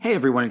Hey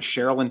everyone, it's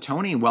Cheryl and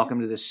Tony. Welcome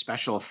to this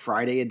special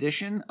Friday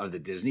edition of the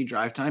Disney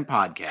Drive Time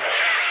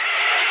Podcast.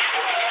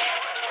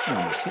 You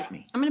almost hit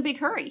me. I'm in a big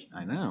hurry.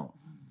 I know.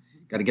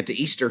 Got to get to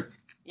Easter.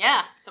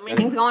 Yeah, so many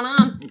things going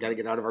on. Got to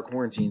get out of our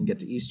quarantine and get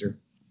to Easter.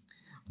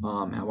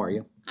 How are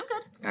you? I'm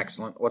good.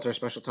 Excellent. What's our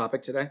special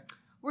topic today?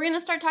 We're going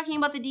to start talking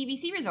about the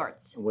DVC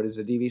resorts. What is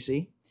the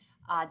DVC?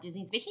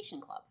 Disney's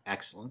Vacation Club.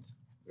 Excellent.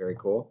 Very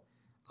cool.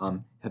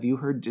 Have you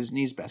heard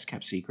Disney's Best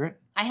Kept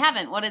Secret? I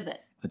haven't. What is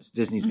it? It's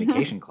Disney's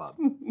Vacation Club,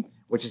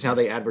 which is how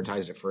they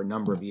advertised it for a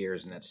number of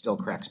years, and that still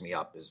cracks me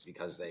up, is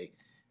because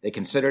they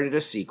considered it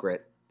a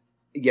secret,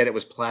 yet it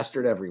was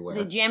plastered everywhere.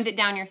 They jammed it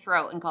down your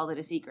throat and called it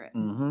a secret.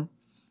 Mm-hmm.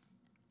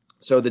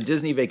 So the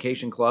Disney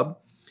Vacation Club,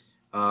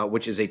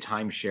 which is a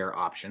timeshare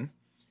option,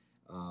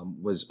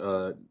 was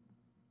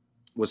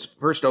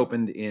first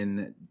opened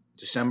in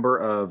December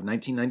of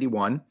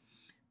 1991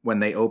 when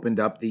they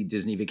opened up the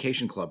Disney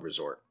Vacation Club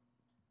Resort.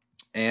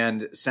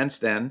 And since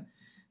then,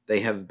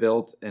 they have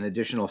built an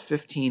additional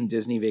 15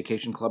 Disney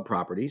Vacation Club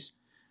properties.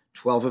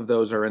 12 of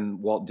those are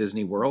in Walt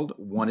Disney World.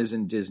 One is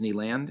in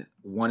Disneyland.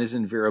 One is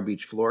in Vero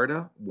Beach,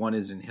 Florida. One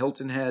is in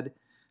Hilton Head,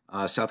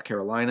 South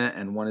Carolina.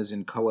 And one is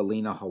in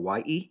Ko'olina,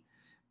 Hawaii.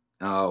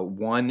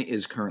 One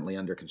is currently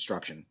under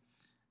construction.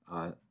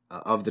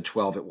 Of the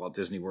 12 at Walt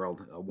Disney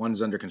World, one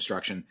is under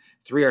construction.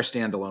 3 are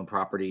standalone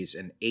properties,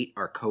 and 8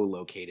 are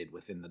co-located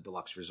within the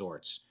deluxe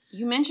resorts.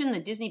 You mentioned the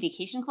Disney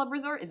Vacation Club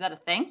Resort. Is that a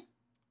thing?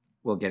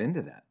 We'll get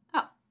into that.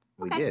 Oh,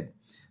 we okay. did.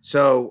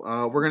 So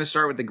we're going to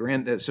start with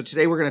the so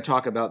today we're going to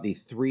talk about the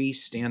 3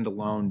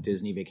 standalone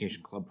Disney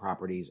Vacation Club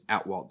properties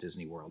at Walt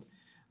Disney World.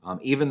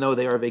 Even though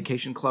they are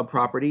vacation club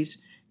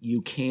properties,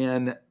 you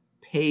can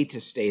pay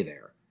to stay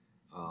there.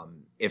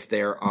 If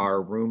there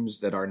are rooms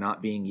that are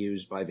not being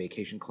used by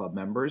vacation club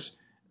members,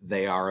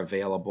 they are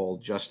available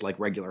just like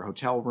regular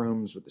hotel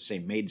rooms with the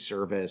same maid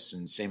service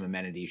and same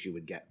amenities you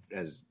would get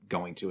as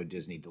going to a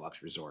Disney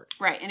deluxe resort.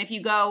 Right. And if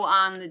you go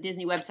on the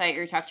Disney website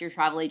or talk to your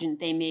travel agent,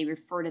 they may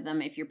refer to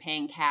them, if you're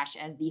paying cash,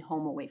 as the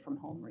home away from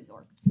home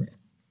resorts. Right.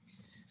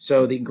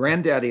 So the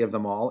granddaddy of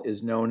them all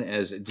is known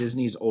as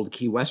Disney's Old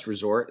Key West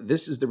Resort.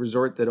 This is the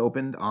resort that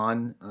opened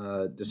on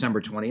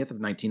December 20th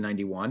of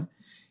 1991.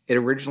 It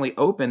originally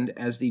opened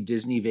as the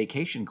Disney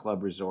Vacation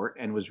Club Resort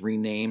and was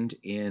renamed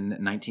in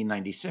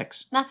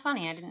 1996. That's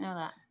funny. I didn't know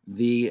that.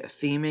 The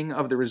theming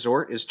of the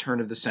resort is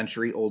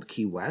turn-of-the-century Old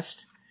Key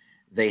West.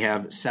 They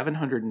have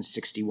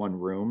 761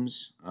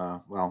 rooms,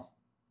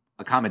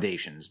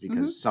 accommodations,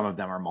 because some of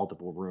them are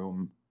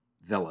multiple-room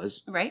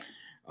villas. Right.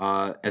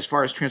 As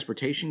far as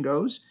transportation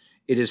goes,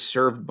 it is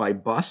served by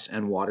bus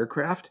and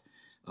watercraft.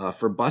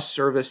 For bus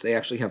service, they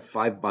actually have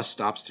 5 bus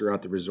stops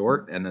throughout the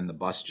resort, and then the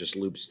bus just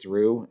loops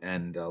through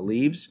and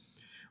leaves.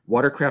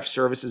 Watercraft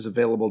service is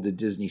available to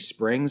Disney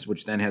Springs,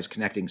 which then has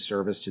connecting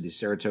service to the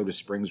Saratoga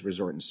Springs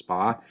Resort and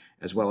Spa,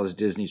 as well as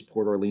Disney's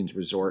Port Orleans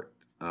Resort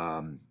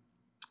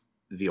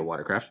via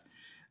watercraft.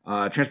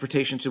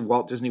 Transportation to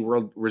Walt Disney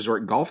World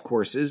Resort golf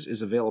courses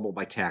is available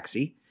by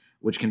taxi,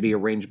 which can be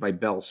arranged by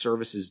Bell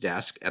Services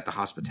Desk at the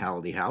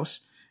Hospitality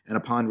House. And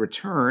upon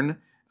return,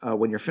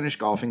 when you're finished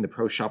golfing, the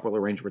Pro Shop will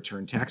arrange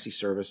return taxi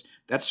service.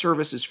 That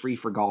service is free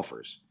for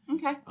golfers.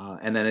 Okay.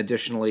 And then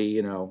additionally,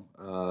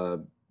 I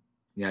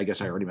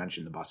guess I already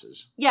mentioned the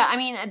buses. Yeah, I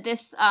mean,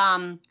 this,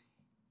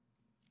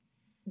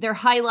 they're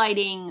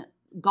highlighting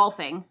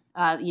golfing,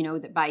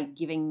 by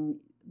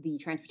giving the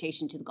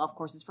transportation to the golf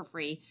courses for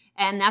free.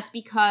 And that's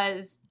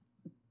because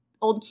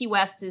Old Key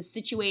West is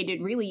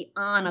situated really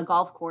on a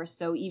golf course.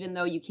 So even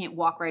though you can't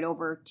walk right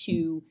over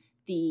to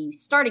the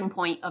starting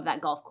point of that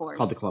golf course. It's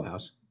called the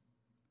Clubhouse.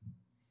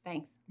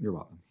 Thanks. You're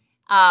welcome.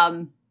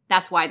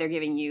 That's why they're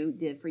giving you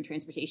the free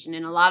transportation.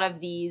 And a lot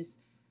of these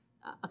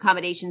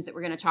accommodations that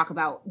we're going to talk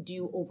about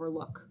do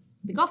overlook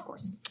the golf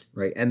course.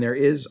 Right. And there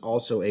is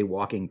also a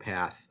walking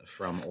path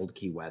from Old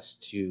Key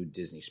West to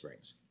Disney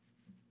Springs.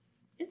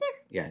 Is there?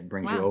 Yeah, it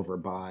brings you over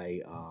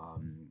by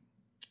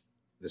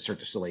the Cirque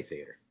du Soleil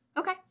Theater.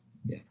 Okay.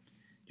 Yeah. Do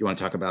you want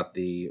to talk about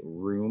the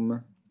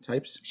room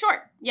types?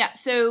 Sure. Yeah.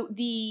 So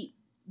the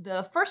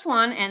first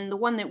one, and the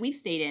one that we've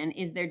stayed in,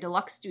 is their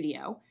deluxe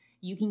studio.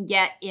 You can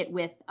get it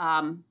with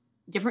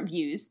different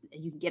views.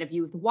 You can get a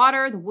view of the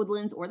water, the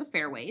woodlands, or the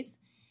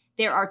fairways.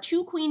 There are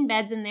 2 queen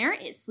beds in there.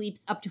 It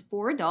sleeps up to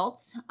 4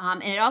 adults.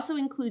 And it also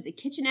includes a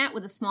kitchenette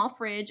with a small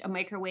fridge, a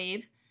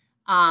microwave,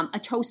 a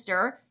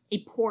toaster,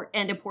 a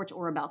porch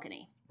or a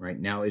balcony. Right.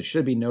 Now, it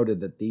should be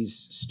noted that these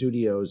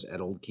studios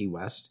at Old Key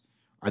West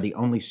are the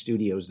only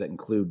studios that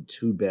include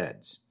 2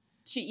 beds.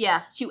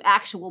 2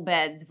 actual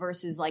beds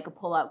versus like a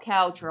pull-out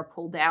couch or a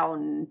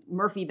pull-down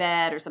Murphy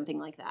bed or something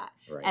like that.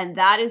 Right. And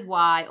that is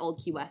why Old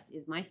Key West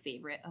is my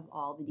favorite of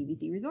all the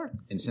DVC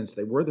resorts. And since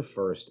they were the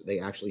first, they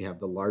actually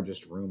have the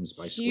largest rooms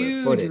by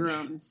huge square footage.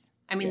 Rooms.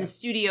 I mean, the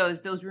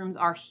studios, those rooms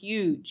are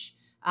huge.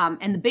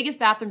 And the biggest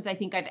bathrooms I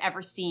think I've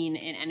ever seen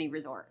in any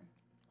resort.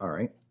 All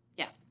right.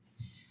 Yes.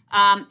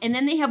 And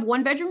then they have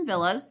 1-bedroom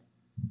villas.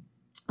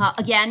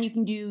 Again, you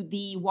can do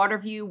the water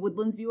view,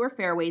 woodlands view, or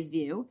fairways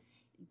view.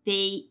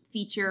 They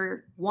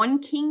feature 1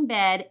 king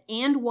bed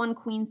and 1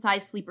 queen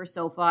size sleeper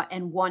sofa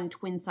and 1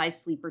 twin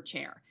size sleeper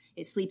chair.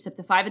 It sleeps up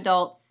to 5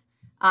 adults,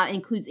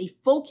 includes a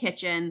full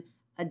kitchen,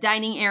 a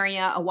dining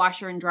area, a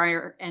washer and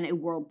dryer, and a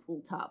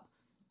whirlpool tub.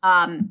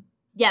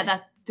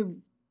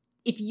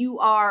 If you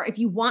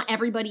want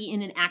everybody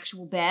in an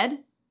actual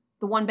bed,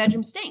 the 1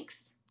 bedroom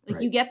stinks. Like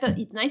Right.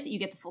 it's nice that you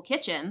get the full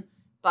kitchen,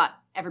 but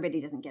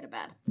everybody doesn't get a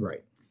bed.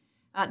 Right.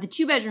 The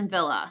 2 bedroom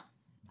villa,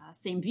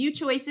 same view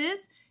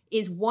choices,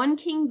 is 1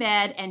 king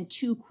bed and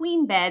 2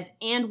 queen beds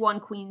and 1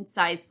 queen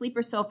size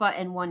sleeper sofa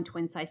and 1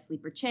 twin size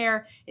sleeper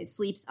chair. It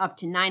sleeps up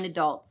to 9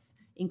 adults,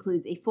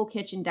 includes a full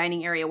kitchen,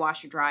 dining area,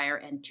 washer, dryer,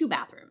 and 2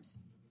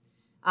 bathrooms.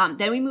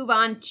 Then we move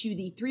on to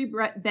the 3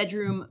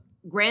 bedroom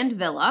grand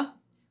villa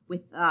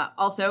with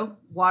also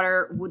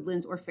water,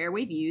 woodlands, or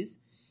fairway views.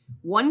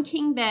 1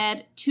 king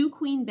bed, 2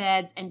 queen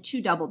beds, and 2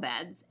 double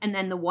beds, and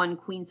then the 1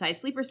 queen size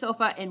sleeper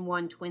sofa and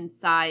 1 twin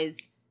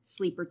size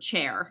sleeper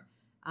chair.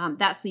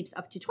 That sleeps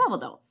up to 12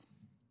 adults.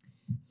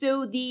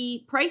 So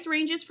the price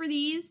ranges for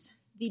these,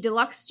 the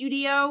deluxe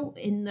studio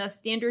in the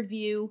standard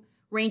view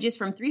ranges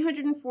from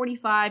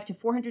 $345 to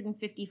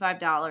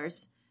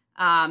 $455,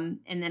 and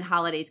then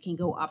holidays can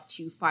go up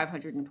to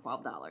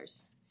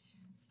 $512.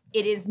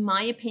 It is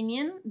my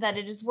opinion that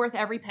it is worth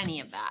every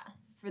penny of that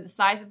for the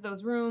size of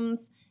those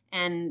rooms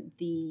and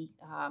the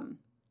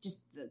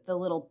just the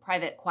little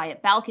private,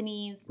 quiet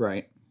balconies.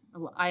 Right.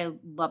 I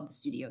love the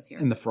studios here.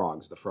 And the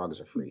frogs. The frogs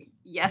are free.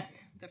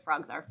 Yes, the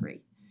frogs are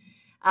free.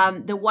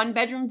 The 1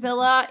 bedroom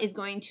villa is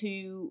going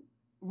to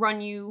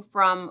run you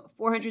from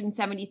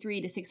 $473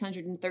 to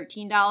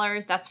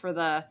 $613. That's for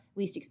the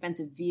least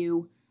expensive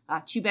view.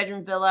 2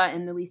 bedroom villa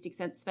and the least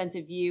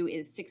expensive view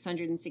is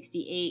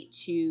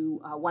 $668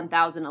 to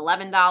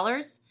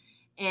 $1,011.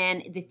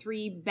 And the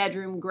 3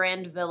 bedroom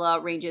grand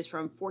villa ranges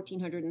from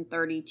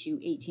 $1,430 to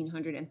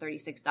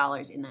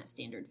 $1,836 in that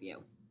standard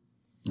view.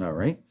 All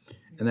right.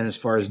 And then as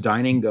far as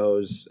dining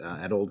goes,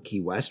 at Old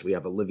Key West, we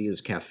have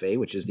Olivia's Cafe,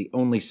 which is the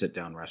only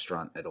sit-down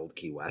restaurant at Old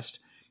Key West.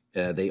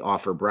 They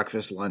offer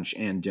breakfast, lunch,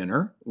 and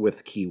dinner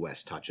with Key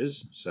West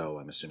touches. So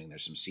I'm assuming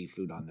there's some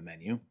seafood on the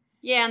menu.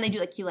 Yeah, and they do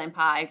like key lime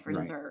pie for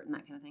Right. dessert and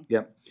that kind of thing.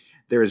 Yep.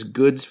 There is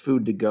Goods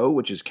Food to Go,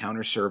 which is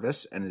counter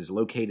service and is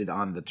located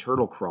on the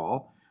Turtle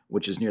Crawl,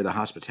 which is near the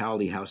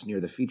hospitality house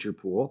near the feature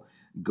pool.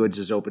 Goods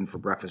is open for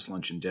breakfast,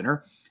 lunch, and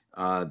dinner.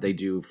 They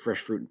do fresh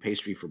fruit and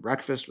pastry for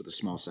breakfast with a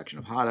small section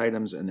of hot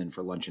items. And then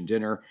for lunch and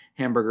dinner,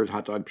 hamburgers,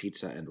 hot dog,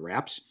 pizza, and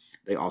wraps.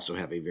 They also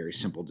have a very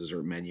simple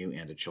dessert menu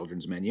and a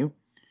children's menu.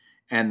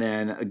 And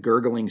then a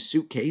Gurgling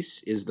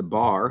Suitcase is the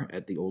bar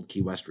at the Old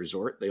Key West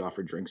Resort. They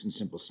offer drinks and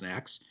simple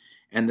snacks.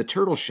 And the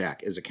Turtle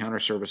Shack is a counter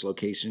service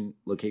location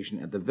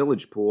at the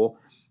Village Pool.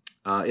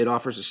 It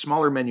offers a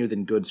smaller menu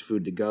than Goods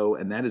Food to Go,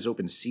 and that is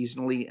open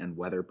seasonally and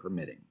weather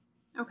permitting.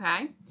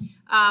 Okay.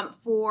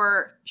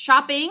 For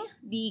shopping,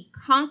 the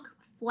Conch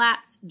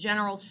Flats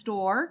General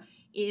Store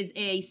is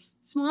a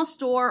small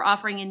store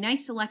offering a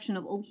nice selection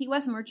of Old Key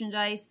West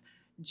merchandise,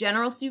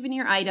 general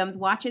souvenir items,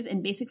 watches,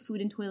 and basic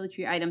food and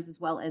toiletry items, as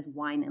well as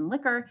wine and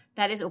liquor.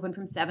 That is open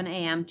from 7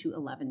 a.m. to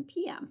 11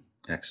 p.m.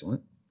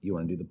 Excellent. You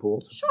want to do the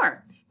pools?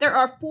 Sure. There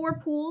are 4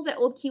 pools at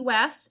Old Key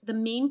West. The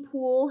main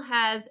pool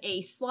has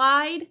a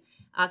slide,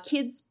 a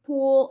kids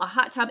pool, a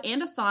hot tub,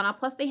 and a sauna.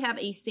 Plus, they have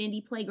a sandy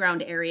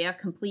playground area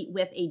complete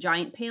with a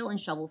giant pail and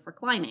shovel for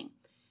climbing.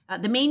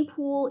 The main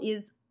pool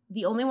is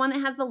the only one that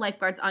has the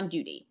lifeguards on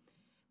duty.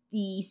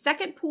 The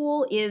second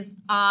pool is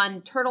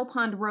on Turtle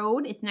Pond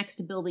Road. It's next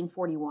to Building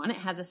 41. It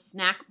has a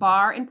snack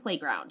bar and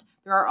playground.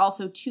 There are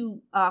also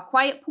 2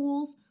 quiet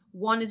pools.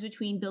 One is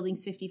between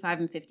buildings 55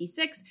 and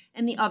 56,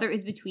 and the other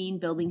is between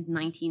buildings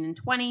 19 and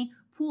 20.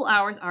 Pool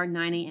hours are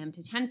 9 a.m.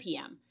 to 10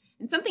 p.m.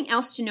 And something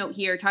else to note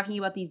here, talking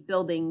about these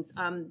buildings,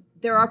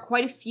 there are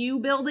quite a few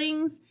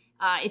buildings.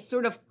 It's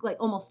sort of like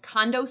almost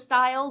condo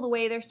style, the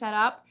way they're set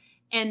up.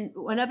 And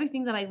another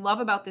thing that I love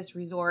about this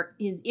resort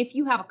is if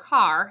you have a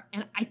car,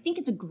 and I think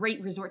it's a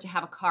great resort to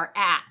have a car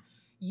at,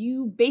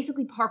 you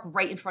basically park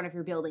right in front of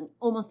your building,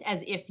 almost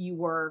as if you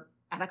were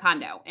at a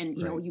condo. And,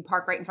 you know, you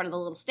park right in front of the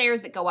little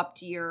stairs that go up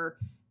to your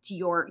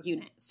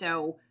unit.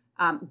 So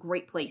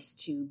great place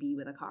to be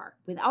with a car.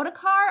 Without a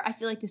car, I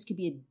feel like this could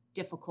be a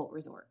difficult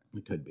resort.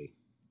 It could be.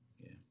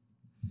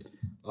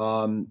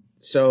 Yeah.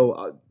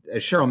 So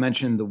as Cheryl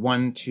mentioned, the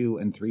 1, 2,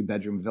 and 3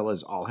 bedroom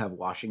villas all have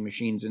washing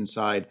machines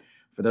inside.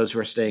 For those who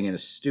are staying in a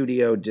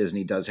studio,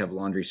 Disney does have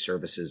laundry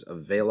services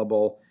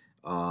available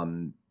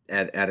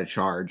at a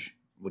charge,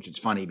 which is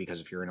funny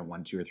because if you're in a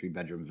 1, 2, or 3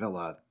 bedroom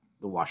villa,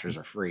 the washers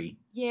are free.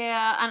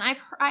 Yeah, and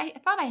I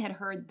thought I had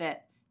heard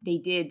that they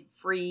did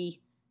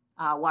free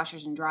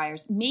washers and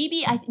dryers.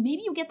 Maybe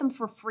you get them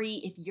for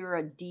free if you're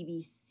a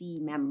DVC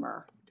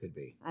member. Could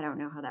be. I don't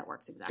know how that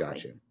works exactly.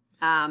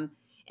 Gotcha.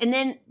 And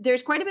then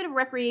there's quite a bit of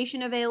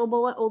recreation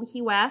available at Old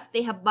Key West.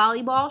 They have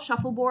volleyball,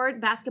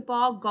 shuffleboard,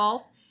 basketball,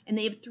 golf, and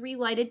they have 3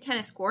 lighted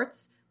tennis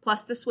courts,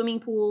 plus the swimming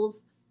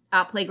pools,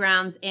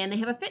 playgrounds, and they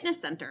have a fitness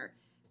center.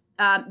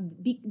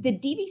 The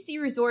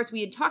DVC resorts,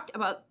 we had talked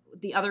about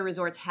the other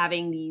resorts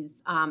having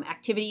these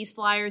activities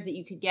flyers that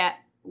you could get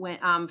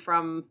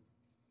from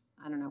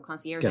I don't know,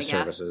 concierge, Guest I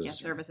guess. services.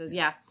 Guest services,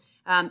 yeah.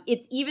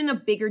 It's even a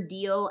bigger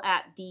deal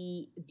at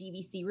the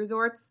DVC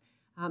resorts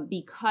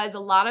because a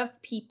lot of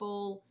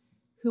people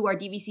who are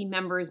DVC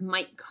members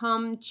might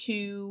come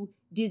to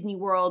Disney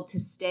World to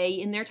stay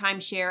in their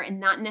timeshare and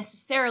not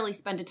necessarily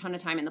spend a ton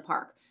of time in the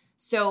park.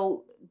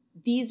 So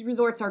these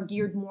resorts are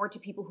geared more to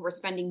people who are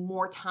spending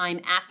more time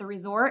at the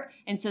resort,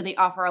 and so they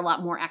offer a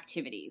lot more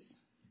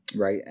activities.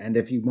 Right. And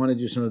if you want to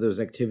do some of those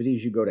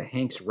activities, you go to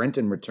Hank's Rent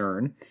and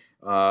Return.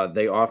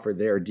 They offer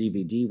their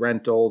DVD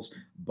rentals,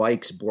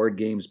 bikes, board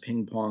games,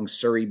 ping pong,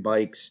 Surrey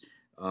bikes,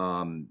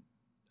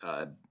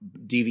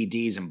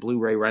 DVDs and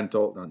Blu-ray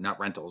rental. Not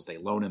rentals, they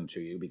loan them to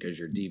you because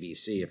you're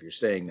DVC if you're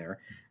staying there.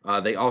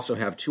 They also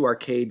have 2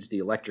 arcades, the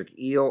Electric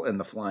Eel and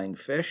the Flying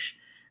Fish.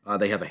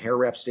 They have a hair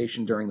wrap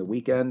station during the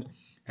weekend.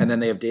 And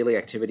then they have daily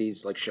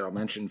activities, like Cheryl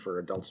mentioned, for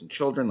adults and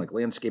children, like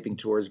landscaping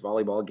tours,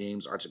 volleyball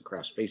games, arts and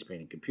crafts, face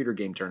painting, computer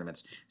game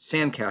tournaments,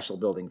 sandcastle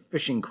building,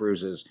 fishing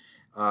cruises.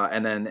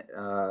 And then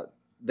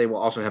they will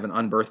also have an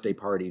unbirthday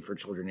party for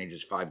children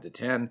ages 5 to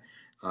 10.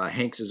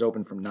 Hank's is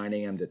open from 9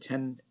 a.m. to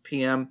 10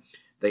 p.m.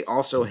 They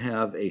also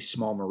have a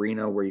small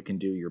marina where you can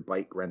do your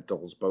bike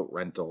rentals, boat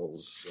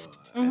rentals,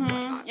 and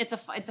whatnot.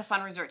 It's a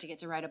fun resort to get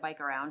to ride a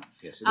bike around.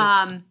 Yes, it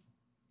is.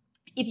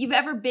 If you've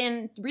ever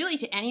been really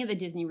to any of the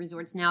Disney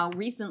resorts now,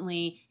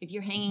 recently, if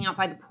you're hanging out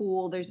by the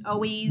pool, there's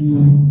always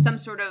some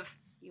sort of,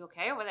 you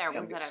okay over there?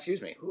 Yeah, Was that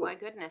excuse me. Oh, my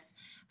goodness.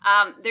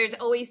 There's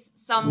always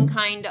some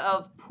kind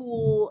of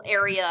pool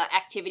area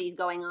activities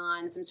going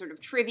on, some sort of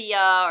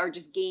trivia or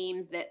just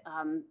games that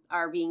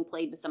are being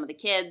played with some of the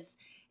kids.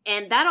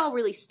 And that all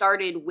really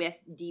started with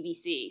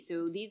DVC.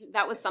 So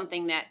that was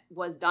something that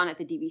was done at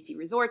the DVC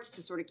resorts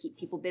to sort of keep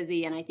people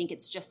busy. And I think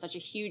it's just such a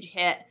huge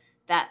hit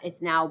that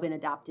it's now been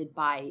adopted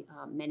by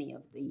many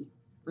of the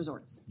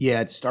resorts.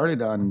 Yeah, it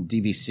started on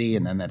DVC,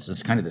 and then that's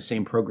just kind of the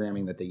same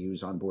programming that they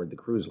use on board the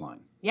cruise line.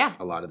 Yeah.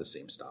 A lot of the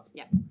same stuff.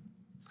 Yeah.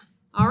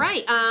 All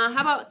right.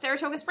 How about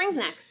Saratoga Springs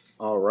next?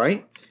 All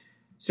right.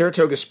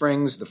 Saratoga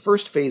Springs, the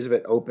first phase of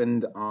it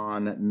opened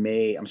on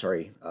May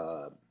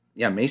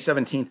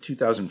 17th,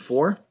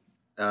 2004.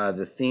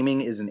 The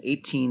theming is an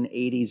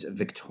 1880s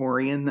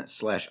Victorian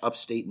 /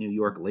 upstate New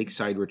York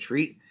lakeside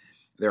retreat.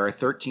 There are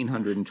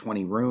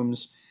 1,320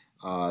 rooms.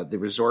 The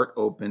resort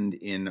opened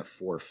in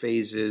 4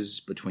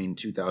 phases between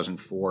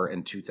 2004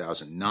 and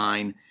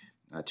 2009.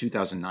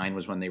 2009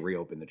 was when they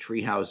reopened the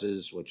tree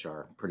houses, which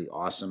are pretty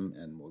awesome,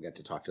 and we'll get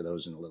to talk to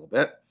those in a little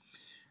bit.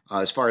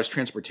 As far as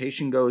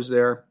transportation goes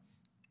there,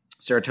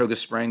 Saratoga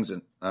Springs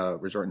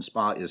Resort and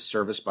Spa is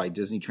serviced by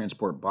Disney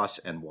Transport Bus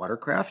and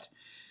Watercraft.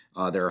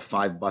 There are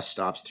 5 bus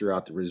stops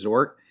throughout the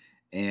resort,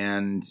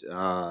 and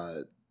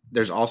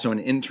there's also an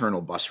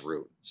internal bus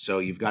route. So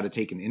you've got to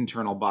take an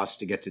internal bus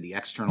to get to the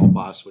external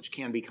bus, which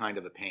can be kind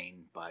of a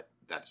pain, but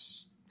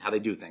that's how they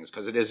do things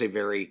because it is a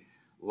very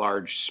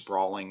large,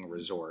 sprawling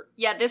resort.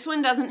 Yeah, this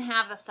one doesn't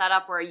have the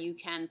setup where you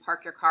can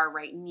park your car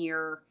right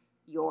near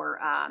your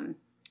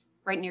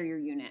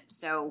unit.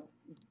 So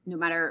no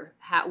matter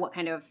what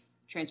kind of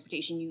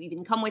transportation you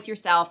even come with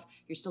yourself,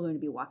 you're still going to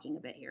be walking a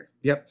bit here.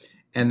 Yep.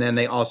 And then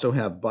they also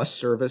have boat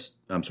service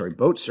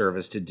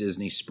to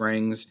Disney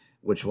Springs,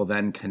 which will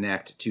then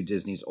connect to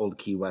Disney's Old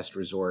Key West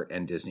Resort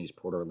and Disney's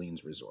Port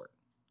Orleans Resort.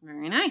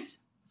 Very nice.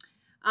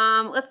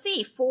 Let's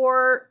see.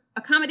 For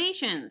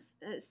accommodations,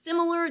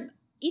 similar.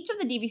 Each of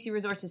the DVC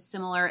resorts is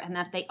similar in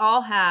that they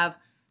all have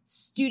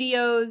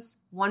studios,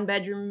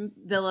 1-bedroom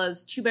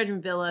villas,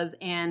 2-bedroom villas,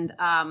 and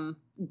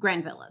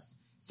grand villas.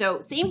 So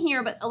same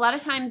here, but a lot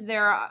of times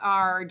there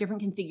are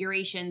different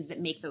configurations that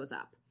make those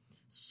up.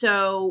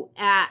 So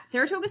at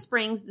Saratoga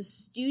Springs, the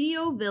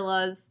studio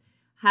villas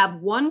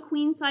have 1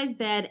 queen-size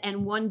bed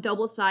and 1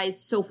 double-sized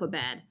sofa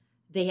bed.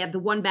 They have the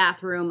 1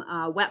 bathroom,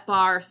 wet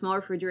bar, small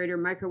refrigerator,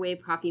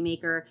 microwave, coffee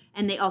maker,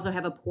 and they also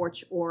have a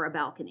porch or a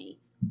balcony.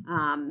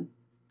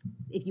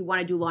 If you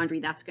want to do laundry,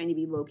 that's going to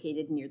be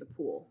located near the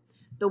pool.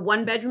 The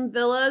 1-bedroom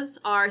villas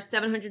are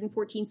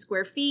 714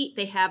 square feet.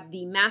 They have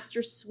the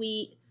master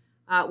suite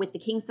with the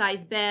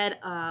king-size bed,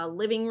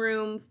 living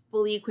room,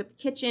 fully equipped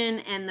kitchen,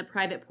 and the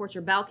private porch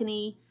or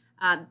balcony.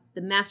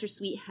 The master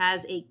suite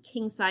has a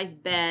king-size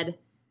bed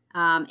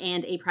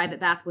and a private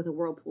bath with a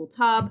whirlpool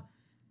tub.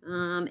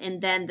 And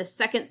then the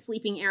second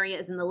sleeping area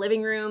is in the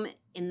living room,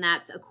 and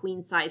that's a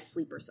queen-size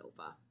sleeper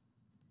sofa.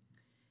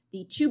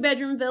 The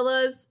 2-bedroom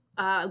villas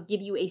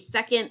give you a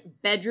second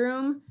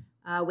bedroom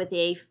with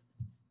a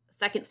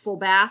second full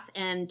bath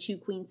and 2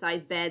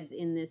 queen-size beds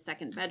in the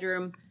second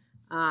bedroom.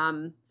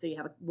 So you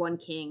have 1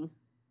 king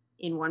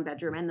in 1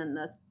 bedroom and then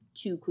the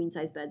 2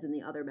 queen-size beds in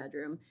the other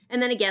bedroom.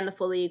 And then again, the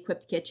fully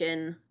equipped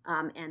kitchen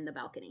and the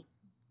balcony.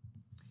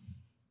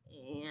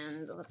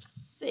 And let's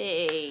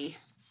see.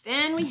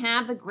 Then we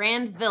have the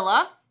Grand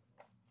Villa.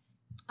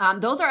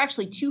 Those are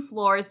actually 2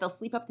 floors. They'll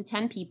sleep up to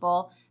 10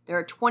 people.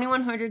 They're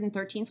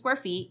 2,113 square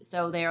feet,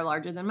 so they are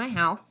larger than my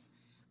house.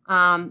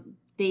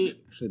 They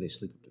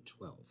sleep up to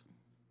 12.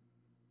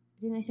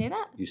 Didn't I say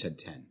that? You said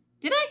 10.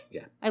 Did I?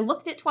 Yeah. I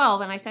looked at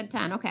 12 and I said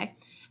 10. Okay.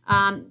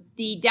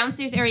 The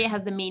downstairs area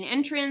has the main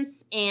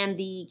entrance and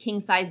the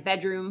king-size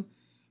bedroom.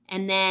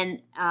 And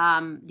then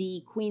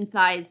the queen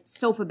size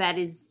sofa bed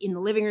is in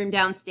the living room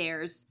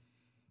downstairs.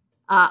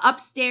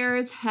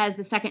 Upstairs has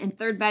the second and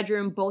third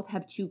bedroom. Both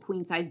have 2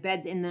 queen size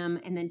beds in them.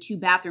 And then 2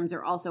 bathrooms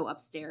are also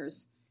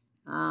upstairs.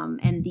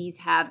 And these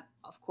have,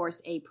 of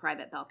course, a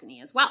private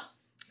balcony as well.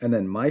 And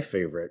then my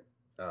favorite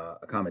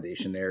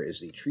accommodation there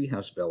is the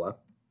Treehouse Villa.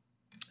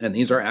 And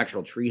these are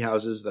actual tree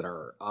houses that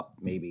are up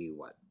maybe,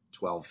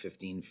 12,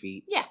 15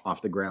 feet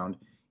off the ground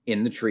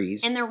in the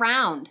trees. And they're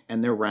round.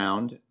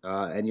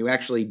 And you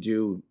actually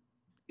do,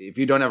 if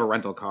you don't have a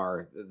rental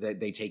car,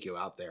 they take you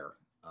out there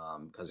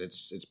because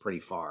it's pretty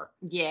far.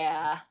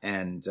 Yeah.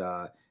 And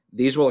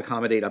these will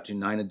accommodate up to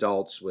 9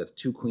 adults with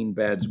 2 queen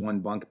beds, 1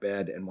 bunk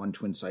bed, and 1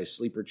 twin-size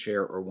sleeper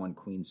chair or 1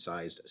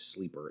 queen-sized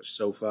sleeper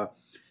sofa.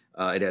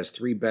 It has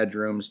 3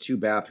 bedrooms, 2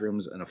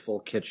 bathrooms, and a full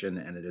kitchen,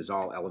 and it is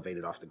all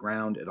elevated off the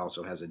ground. It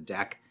also has a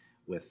deck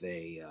with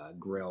a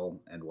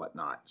grill and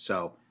whatnot.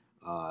 So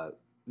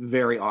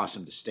very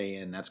awesome to stay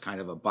in. That's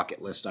kind of a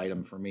bucket list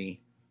item for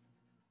me.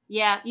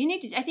 Yeah, you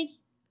need to, I think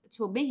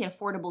to make it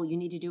affordable, you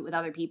need to do it with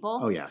other people.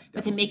 Oh, yeah.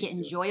 But to make it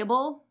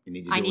enjoyable,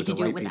 I need to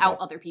do it without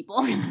other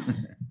people.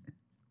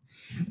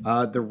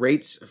 The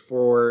rates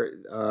for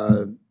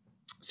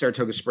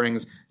Saratoga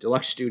Springs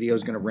Deluxe Studio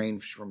is going to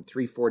range from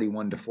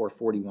 $341 to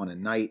 $441 a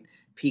night,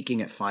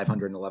 peaking at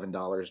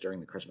 $511 during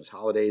the Christmas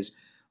holidays.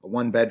 A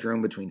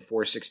 1-bedroom between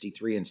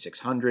 $463 and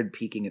 $600,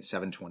 peaking at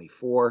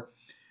 $724.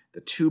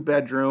 The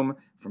 2-bedroom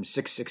from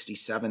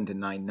 $667 to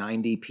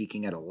 $990,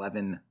 peaking at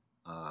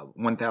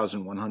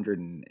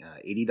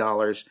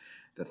 $1,180.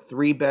 The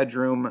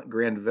 3-bedroom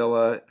Grand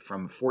Villa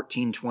from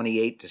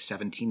 $1,428 to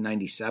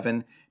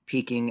 $1,797,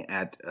 peaking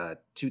at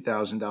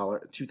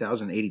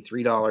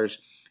 $2,083.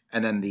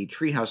 And then the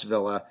Treehouse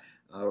Villa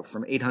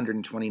from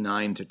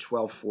 $829 to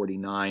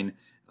 $1,249,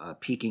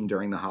 peaking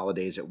during the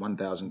holidays at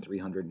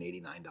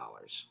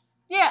 $1,389.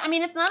 Yeah, I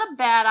mean, it's not a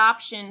bad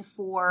option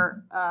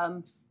for,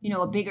 a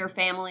bigger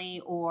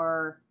family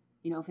or,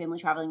 family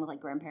traveling with,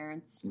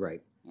 grandparents.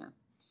 Right. Yeah.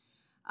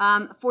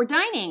 For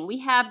dining, we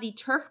have the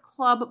Turf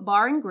Club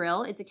Bar and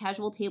Grill. It's a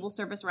casual table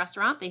service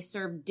restaurant. They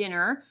serve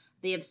dinner.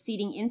 They have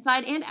seating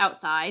inside and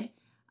outside.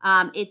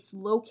 It's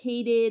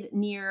located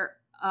near...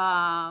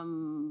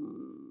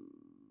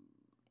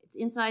 it's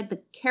inside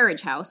the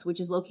Carriage House, which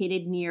is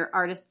located near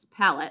Artist's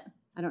Palette.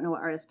 I don't know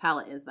what Artist's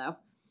Palette is, though.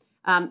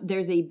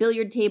 There's a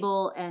billiard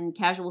table and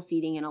casual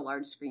seating and a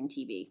large screen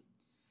TV.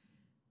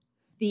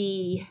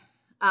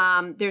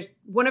 There's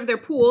one of their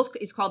pools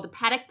is called the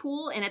Paddock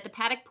Pool, and at the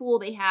Paddock Pool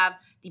they have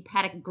the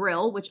Paddock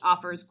Grill, which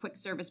offers quick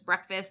service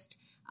breakfast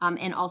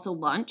and also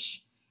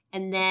lunch.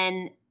 And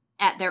then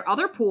at their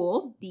other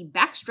pool, the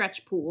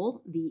Backstretch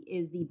Pool,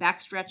 is the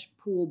Backstretch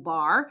Pool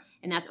Bar,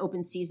 and that's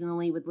open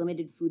seasonally with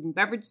limited food and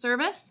beverage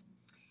service.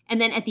 And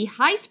then at the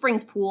High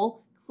Springs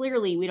Pool,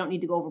 clearly we don't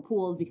need to go over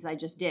pools because I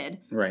just did.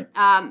 Right.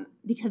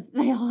 Because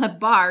they all have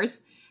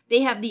bars.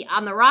 They have the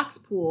On the Rocks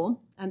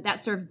Pool, and that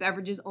serves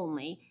beverages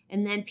only.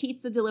 And then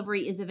pizza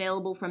delivery is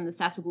available from the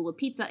Sassagoula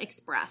Pizza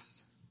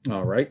Express.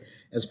 All right.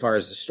 As far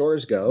as the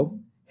stores go,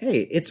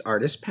 hey, it's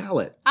Artist's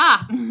Palette.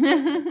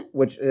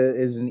 Which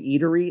is an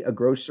eatery, a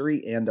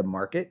grocery, and a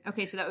market.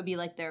 Okay, so that would be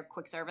like their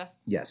quick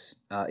service?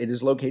 Yes. It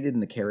is located in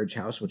the Carriage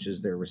House, which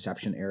is their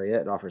reception area.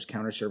 It offers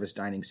counter service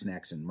dining,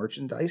 snacks, and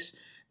merchandise.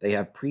 They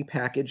have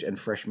prepackaged and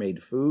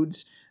fresh-made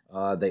foods.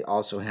 They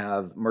also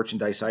have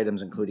merchandise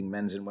items, including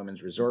men's and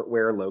women's resort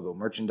wear, logo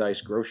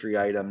merchandise, grocery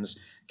items,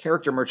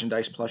 character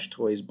merchandise, plush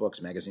toys,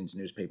 books, magazines,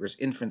 newspapers,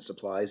 infant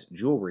supplies,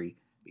 jewelry,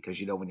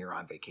 because when you're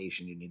on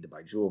vacation, you need to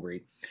buy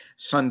jewelry,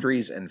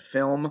 sundries, and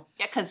film.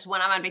 Yeah, because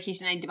when I'm on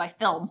vacation, I need to buy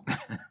film.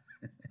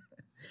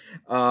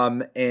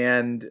 Let's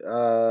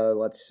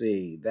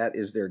see, that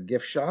is their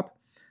gift shop.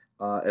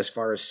 As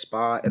far as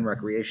spa and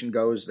recreation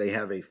goes, they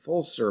have a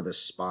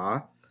full-service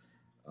spa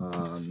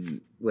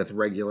with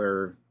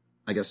regular,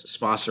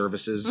 spa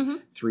services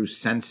through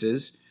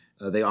Senses.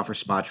 They offer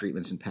spa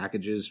treatments and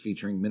packages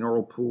featuring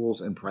mineral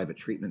pools and private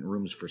treatment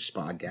rooms for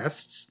spa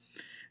guests.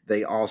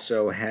 They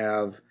also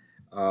have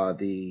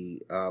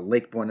the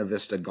Lake Buena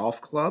Vista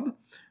Golf Club,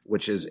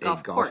 which is a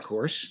golf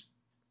course.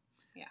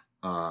 Yeah.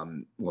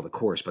 The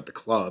course, but the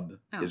club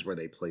is where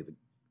they play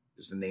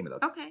is the name of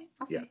the. Okay.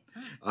 Yeah.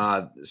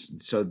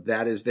 So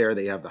that is there.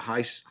 They have the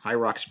High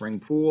Rock Spring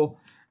Pool,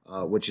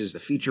 which is the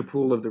feature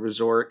pool of the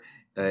resort.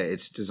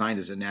 It's designed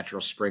as a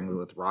natural spring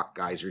with rock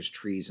geysers,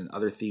 trees, and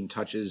other themed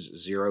touches,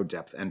 zero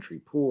depth entry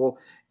pool,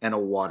 and a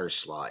water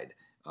slide.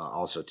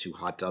 Also 2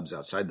 hot tubs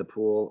outside the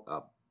pool,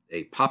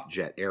 a pop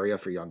jet area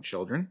for young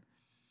children,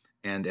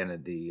 and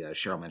the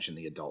Cheryl mentioned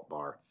the adult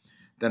bar.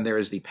 Then there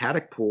is the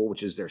Paddock Pool,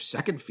 which is their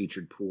second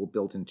featured pool,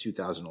 built in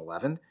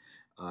 2011,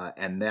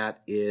 and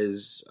that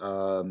is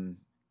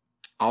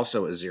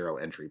also a zero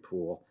entry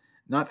pool,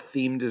 not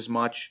themed as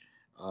much,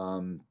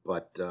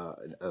 but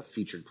a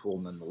featured pool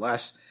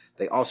nonetheless.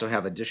 They also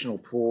have additional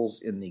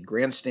pools in the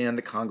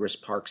Grandstand, Congress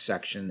Park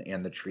section,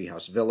 and the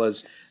Treehouse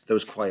Villas.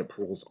 Those quiet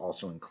pools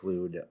also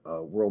include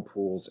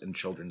whirlpools and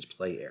children's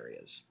play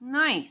areas.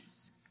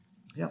 Nice.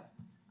 Yeah.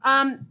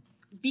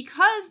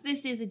 because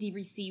this is a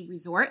DVC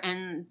resort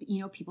and,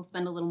 people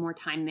spend a little more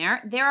time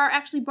there, there are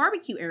actually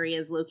barbecue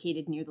areas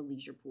located near the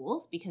leisure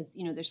pools because,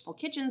 there's full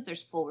kitchens,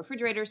 there's full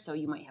refrigerators, so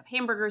you might have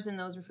hamburgers in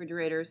those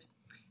refrigerators.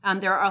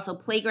 There are also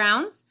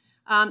playgrounds,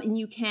 and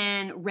you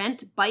can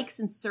rent bikes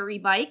and Surrey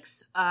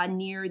bikes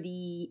near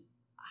the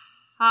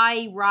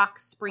High Rock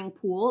Spring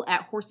Pool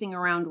at Horsing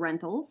Around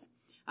Rentals.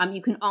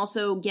 You can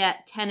also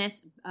get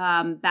tennis,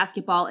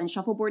 basketball, and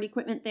shuffleboard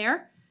equipment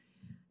there.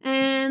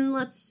 And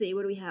let's see,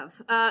 what do we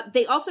have?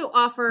 They also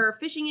offer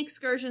fishing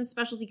excursions,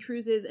 specialty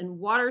cruises, and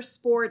water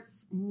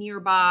sports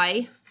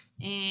nearby.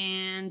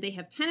 And they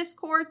have tennis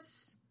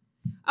courts.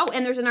 Oh,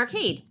 and there's an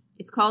arcade.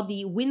 It's called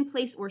the Win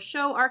Place or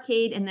Show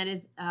Arcade, and that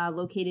is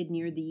located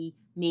near the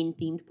main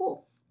themed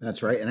pool.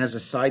 That's right. And as a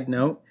side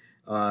note,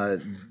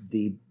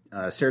 the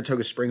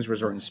Saratoga Springs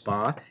Resort and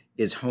Spa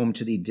is home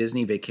to the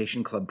Disney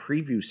Vacation Club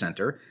Preview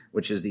Center,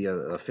 which is the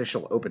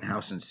official open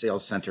house and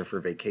sales center for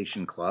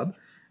Vacation Club.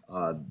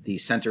 The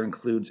center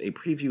includes a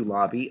preview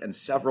lobby and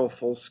several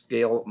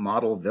full-scale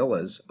model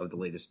villas of the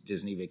latest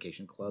Disney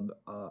Vacation Club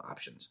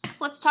options. Next,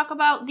 let's talk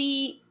about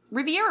the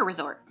Riviera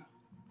Resort.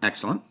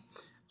 Excellent.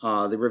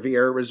 The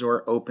Riviera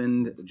Resort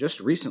opened just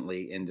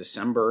recently in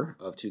December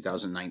of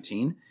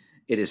 2019.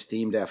 It is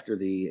themed after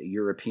the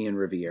European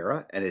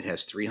Riviera, and it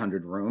has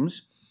 300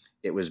 rooms.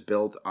 It was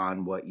built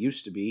on what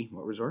used to be,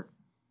 what resort?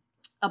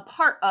 A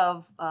part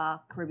of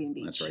Caribbean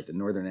Beach. That's right, the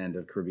northern end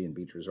of Caribbean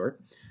Beach Resort.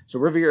 So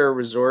Riviera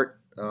Resort,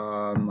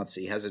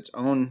 has its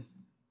own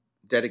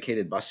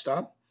dedicated bus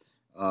stop.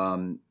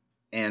 And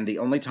the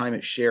only time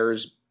it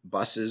shares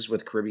buses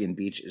with Caribbean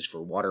Beach is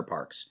for water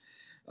parks.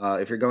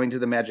 If you're going to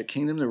the Magic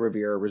Kingdom, the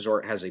Riviera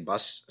Resort has a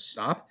bus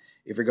stop.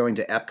 If you're going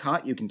to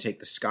Epcot, you can take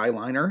the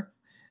Skyliner.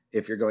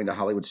 If you're going to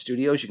Hollywood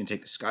Studios, you can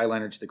take the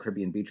Skyliner to the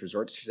Caribbean Beach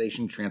Resort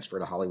Station, transfer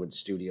to Hollywood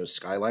Studios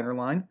Skyliner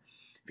line.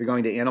 If you're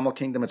going to Animal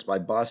Kingdom, it's by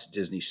bus.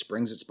 Disney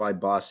Springs, it's by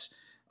bus.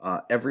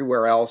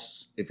 Everywhere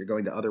else, if you're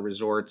going to other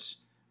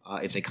resorts,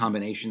 it's a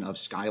combination of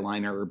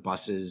Skyliner,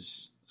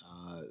 buses.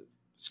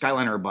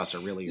 Skyliner or bus are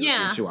really your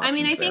two options. I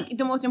mean, I there. think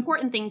the most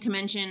important thing to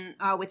mention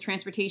with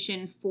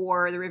transportation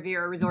for the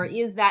Riviera Resort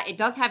is that it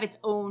does have its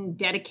own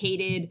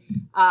dedicated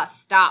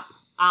stop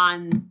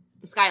on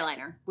the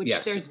Skyliner,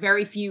 which there's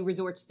very few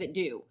resorts that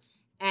do.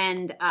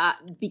 And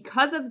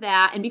because of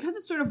that, and because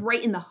it's sort of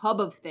right in the hub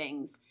of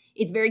things,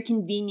 it's very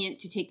convenient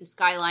to take the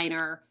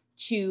Skyliner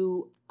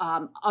to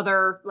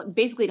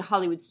basically to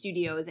Hollywood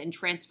Studios and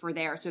transfer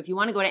there. So if you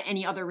want to go to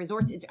any other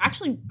resorts, it's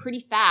actually pretty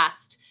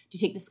fast to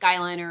take the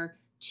Skyliner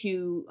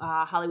to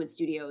Hollywood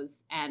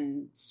Studios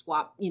and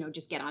swap,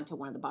 just get onto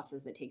one of the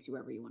buses that takes you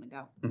wherever you want to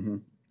go.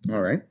 Mm-hmm.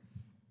 All right.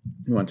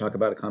 You want to talk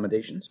about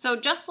accommodations? So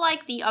just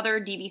like the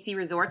other DVC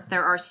resorts,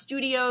 there are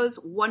studios,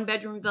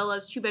 1-bedroom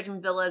villas,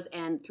 2-bedroom villas,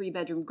 and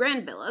 3-bedroom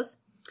grand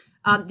villas.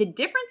 The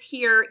difference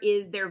here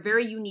is their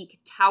very unique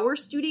tower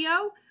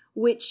studio,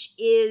 which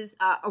is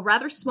a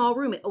rather small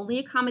room. It only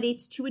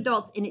accommodates 2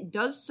 adults, and it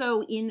does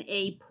so in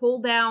a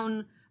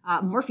pull-down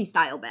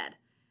Murphy-style bed.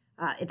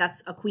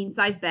 That's a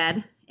queen-size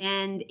bed,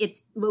 and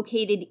it's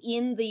located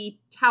in the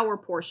tower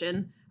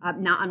portion,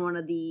 not on one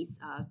of these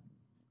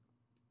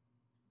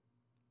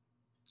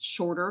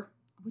shorter,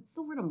 what's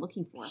the word I'm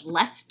looking for?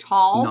 Less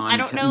tall? I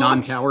don't know.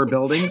 Non-tower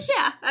buildings?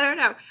 Yeah, I don't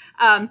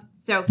know.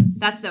 So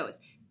that's those.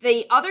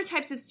 The other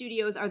types of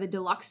studios are the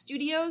deluxe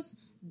studios.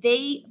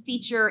 They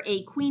feature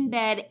a queen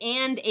bed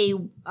and a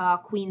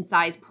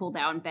queen-size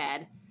pull-down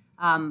bed,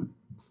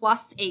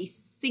 plus a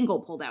single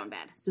pull-down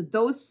bed. So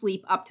those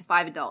sleep up to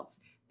 5 adults.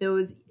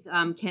 Those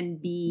can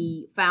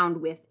be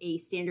found with a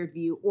standard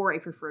view or a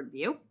preferred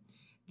view.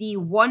 The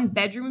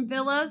 1-bedroom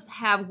villas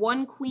have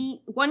one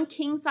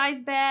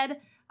king-size bed,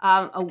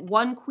 a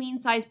 1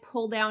 queen-size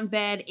pull-down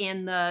bed,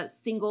 and the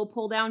single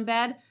pull-down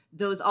bed.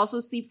 Those also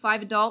sleep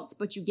 5 adults,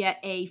 but you get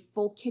a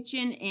full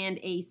kitchen and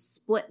a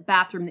split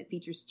bathroom that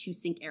features 2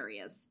 sink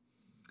areas.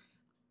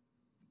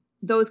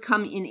 Those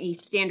come in a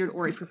standard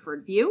or a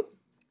preferred view.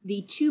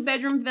 The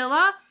 2-bedroom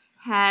villa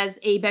has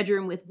a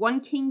bedroom with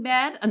 1 king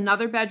bed,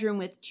 another bedroom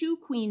with 2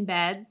 queen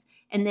beds,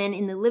 and then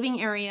in the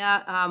living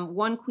area,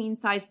 1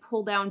 queen-size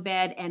pull-down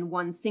bed and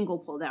 1 single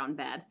pull-down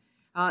bed.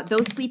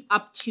 Those sleep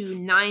up to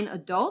 9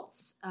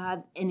 adults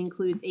and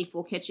includes a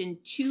full kitchen,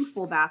 2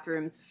 full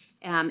bathrooms,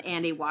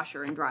 and a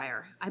washer and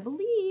dryer. I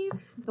believe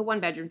the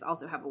 1-bedrooms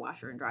also have a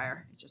washer and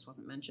dryer. It just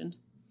wasn't mentioned.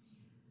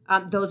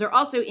 Those are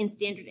also in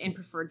standard and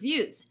preferred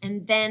views.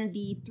 And then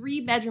the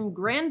 3-bedroom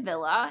grand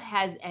villa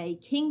has a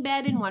king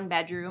bed in 1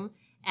 bedroom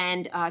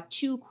and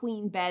 2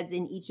 queen beds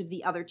in each of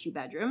the other 2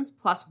 bedrooms,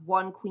 plus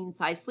 1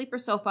 queen-size sleeper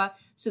sofa.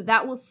 So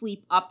that will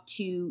sleep up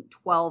to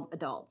 12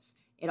 adults.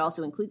 It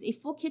also includes a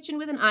full kitchen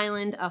with an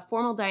island, a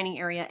formal dining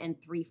area, and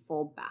 3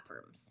 full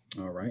bathrooms.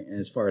 All right. And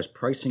as far as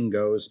pricing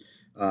goes,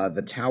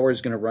 the tower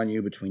is going to run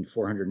you between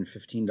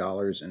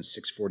 $415 and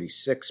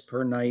 $646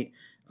 per night,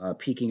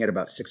 peaking at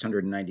about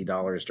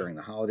 $690 during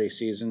the holiday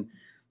season.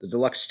 The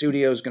deluxe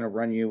studio is going to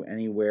run you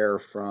anywhere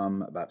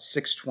from about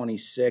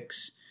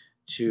 $626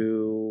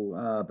 to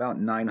about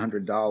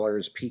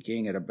 $900,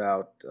 peaking at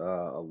about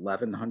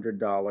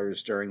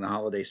 $1,100 during the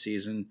holiday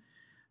season.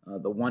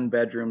 The one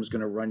bedroom is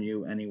going to run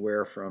you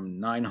anywhere from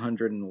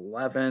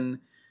 $911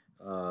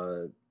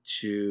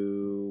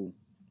 to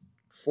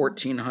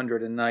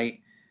 $1,400 a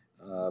night,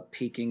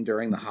 peaking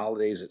during the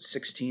holidays at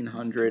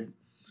 $1,600.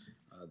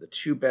 The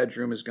two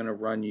bedroom is going to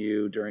run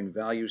you during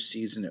value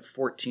season at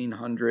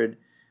 $1,400,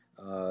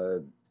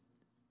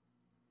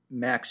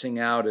 maxing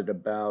out at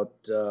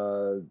about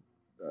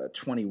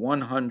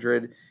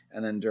 $2,100,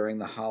 and then during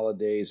the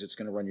holidays it's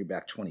going to run you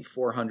back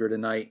 $2,400 a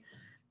night.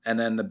 And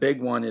then the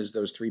big one is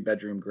those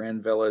 3-bedroom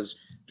grand villas.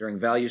 During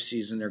value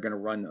season, they're going to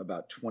run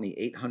about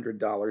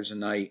 $2,800 a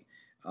night.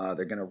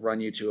 They're going to run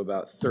you to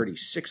about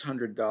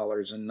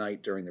 $3,600 a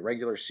night during the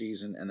regular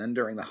season. And then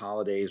during the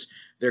holidays,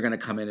 they're going to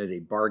come in at a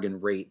bargain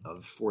rate of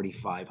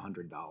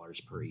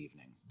 $4,500 per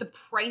evening. The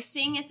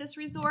pricing at this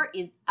resort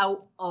is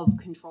out of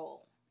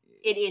control.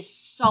 It is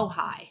so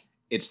high.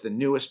 It's the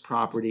newest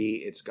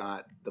property. It's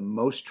got the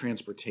most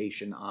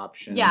transportation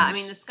options. Yeah, I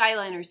mean, the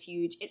Skyliner's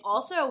huge. It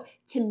also,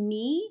 to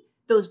me,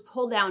 those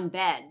pull-down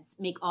beds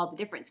make all the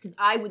difference, because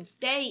I would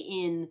stay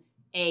in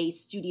a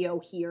studio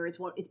here. It's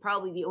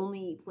probably the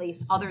only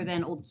place other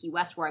than Old Key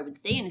West where I would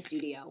stay in a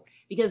studio,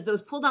 because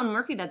those pull-down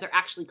Murphy beds are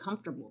actually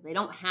comfortable. They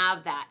don't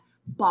have that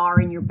bar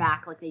in your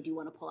back like they do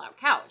on a pull-out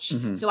couch.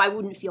 Mm-hmm. So I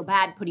wouldn't feel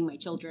bad putting my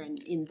children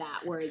in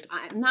that, whereas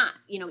I'm not,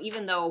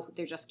 even though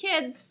they're just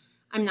kids,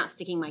 I'm not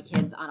sticking my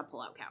kids on a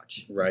pull-out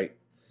couch. Right.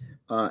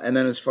 And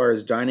then as far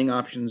as dining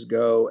options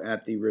go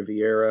at the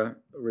Riviera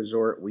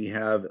Resort, we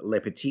have Le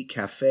Petit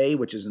Café,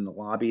 which is in the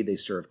lobby. They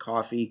serve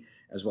coffee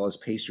as well as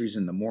pastries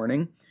in the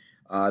morning.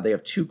 They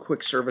have 2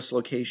 quick service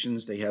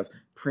locations. They have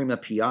Prima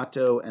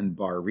Piatto and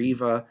Bar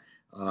Riva,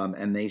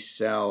 and they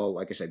sell,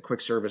 like I said, quick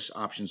service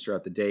options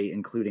throughout the day,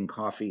 including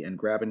coffee and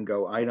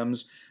grab-and-go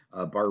items.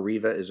 Bar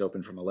Riva is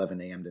open from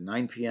 11 a.m. to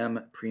 9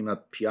 p.m.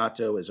 Prima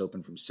Piatto is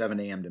open from 7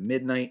 a.m. to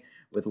midnight,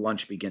 with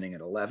lunch beginning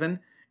at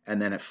 11. And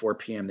then at 4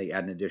 p.m., they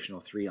add an additional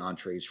 3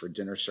 entrees for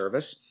dinner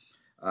service.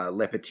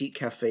 Le Petit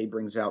Café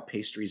brings out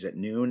pastries at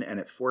noon,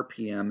 and at 4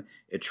 p.m.,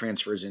 it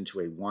transfers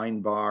into a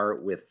wine bar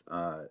with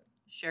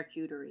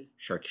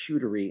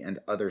charcuterie and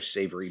other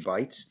savory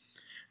bites.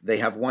 They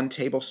have 1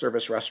 table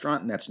service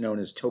restaurant, and that's known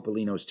as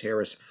Topolino's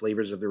Terrace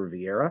Flavors of the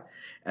Riviera,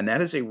 and that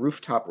is a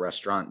rooftop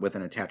restaurant with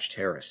an attached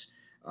terrace.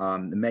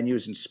 The menu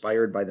is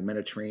inspired by the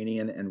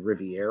Mediterranean and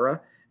Riviera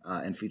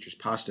and features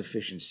pasta,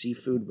 fish, and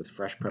seafood with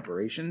fresh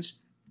preparations.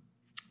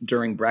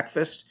 During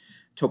breakfast,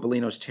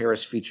 Topolino's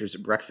Terrace features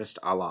breakfast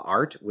a la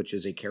art, which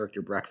is a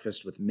character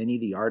breakfast with Mickey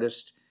the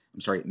artist,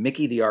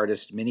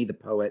 Minnie the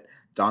poet,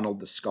 Donald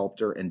the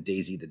sculptor, and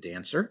Daisy the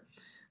dancer.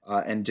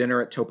 And dinner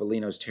at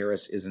Topolino's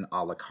Terrace is an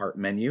a la carte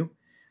menu.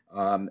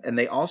 And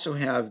they also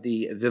have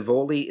the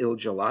Vivoli Il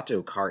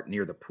Gelato cart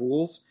near the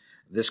pools.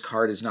 This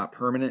cart is not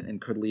permanent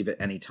and could leave at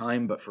any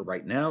time, but for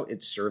right now,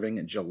 it's serving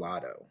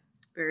gelato.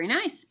 Very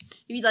nice.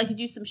 If you'd like to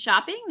do some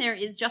shopping, there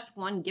is just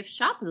one gift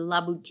shop,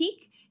 La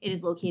Boutique. It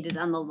is located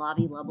on the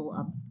lobby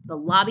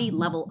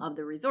level of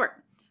the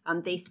resort.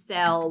 They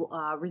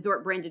sell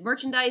resort-branded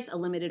merchandise, a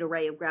limited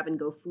array of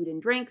grab-and-go food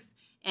and drinks,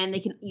 and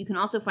you can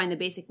also find the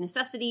basic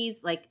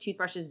necessities like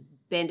toothbrushes,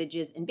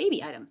 bandages, and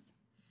baby items.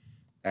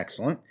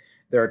 Excellent.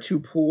 There are 2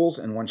 pools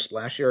and 1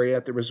 splash area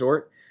at the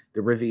resort.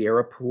 The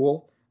Riviera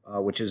Pool,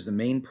 which is the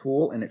main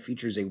pool, and it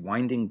features a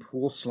winding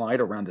pool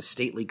slide around a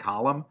stately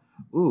column.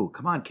 Ooh,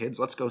 come on, kids.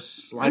 Let's go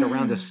slide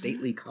around a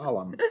stately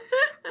column.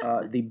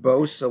 The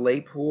Beau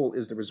Soleil Pool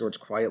is the resort's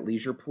quiet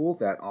leisure pool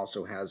that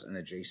also has an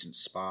adjacent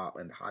spa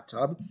and hot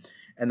tub.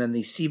 And then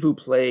the S'il vous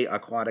plaît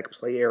aquatic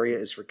play area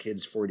is for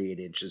kids 48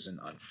 inches and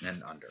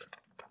under.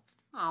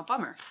 Oh,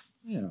 bummer.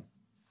 Yeah.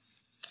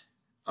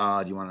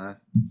 Do you want to...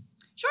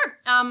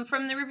 Sure.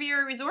 From the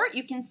Riviera Resort,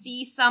 you can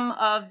see some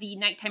of the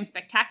nighttime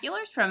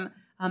spectaculars from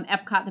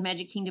Epcot, the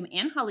Magic Kingdom,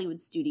 and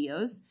Hollywood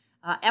Studios.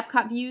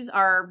 Epcot views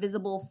are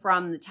visible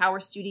from the Tower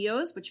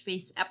Studios, which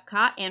face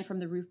Epcot, and from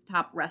the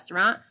rooftop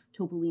restaurant,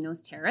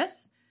 Topolino's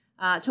Terrace.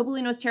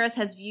 Topolino's Terrace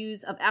has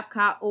views of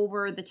Epcot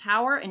over the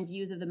Tower and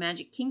views of the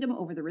Magic Kingdom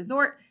over the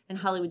resort, and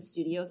Hollywood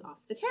Studios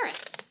off the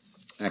terrace.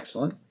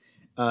 Excellent.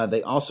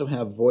 They also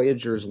have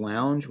Voyager's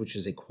Lounge, which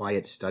is a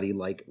quiet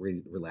study-like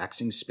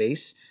relaxing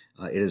space.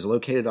 It is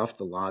located off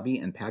the lobby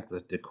and packed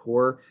with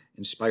decor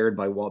inspired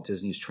by Walt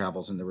Disney's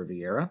travels in the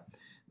Riviera.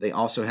 They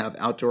also have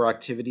outdoor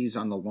activities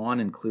on the lawn,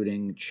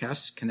 including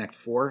chess, Connect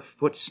Four,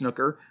 foot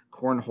snooker,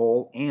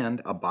 cornhole,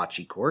 and a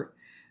bocce court.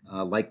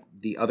 Like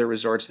the other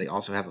resorts, they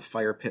also have a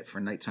fire pit for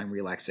nighttime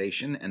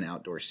relaxation and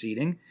outdoor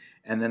seating.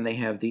 And then they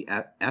have the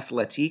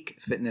Athletic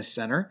Fitness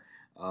Center,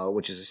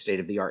 which is a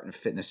state-of-the-art and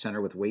fitness center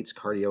with weights,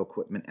 cardio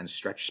equipment, and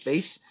stretch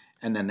space.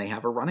 And then they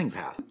have a running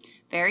path.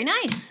 Very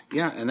nice.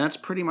 Yeah, and that's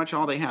pretty much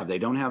all they have. They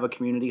don't have a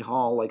community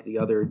hall like the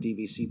other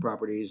DVC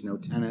properties, no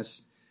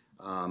tennis.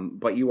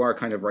 But you are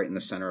kind of right in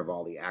the center of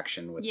all the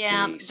action with the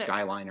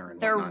Skyliner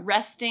and they're whatnot.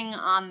 Resting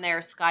on their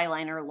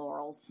Skyliner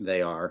laurels.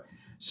 They are.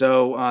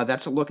 So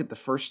that's a look at the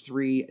first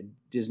 3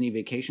 Disney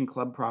Vacation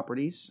Club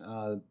properties,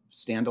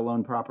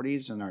 standalone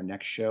properties. In our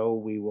next show,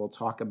 we will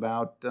talk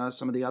about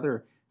some of the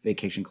other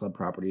Vacation Club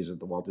properties at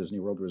the Walt Disney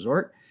World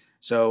Resort.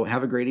 So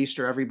have a great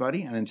Easter,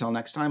 everybody. And until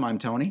next time, I'm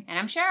Tony. And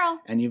I'm Cheryl.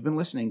 And you've been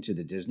listening to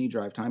the Disney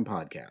Drive Time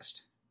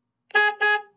Podcast.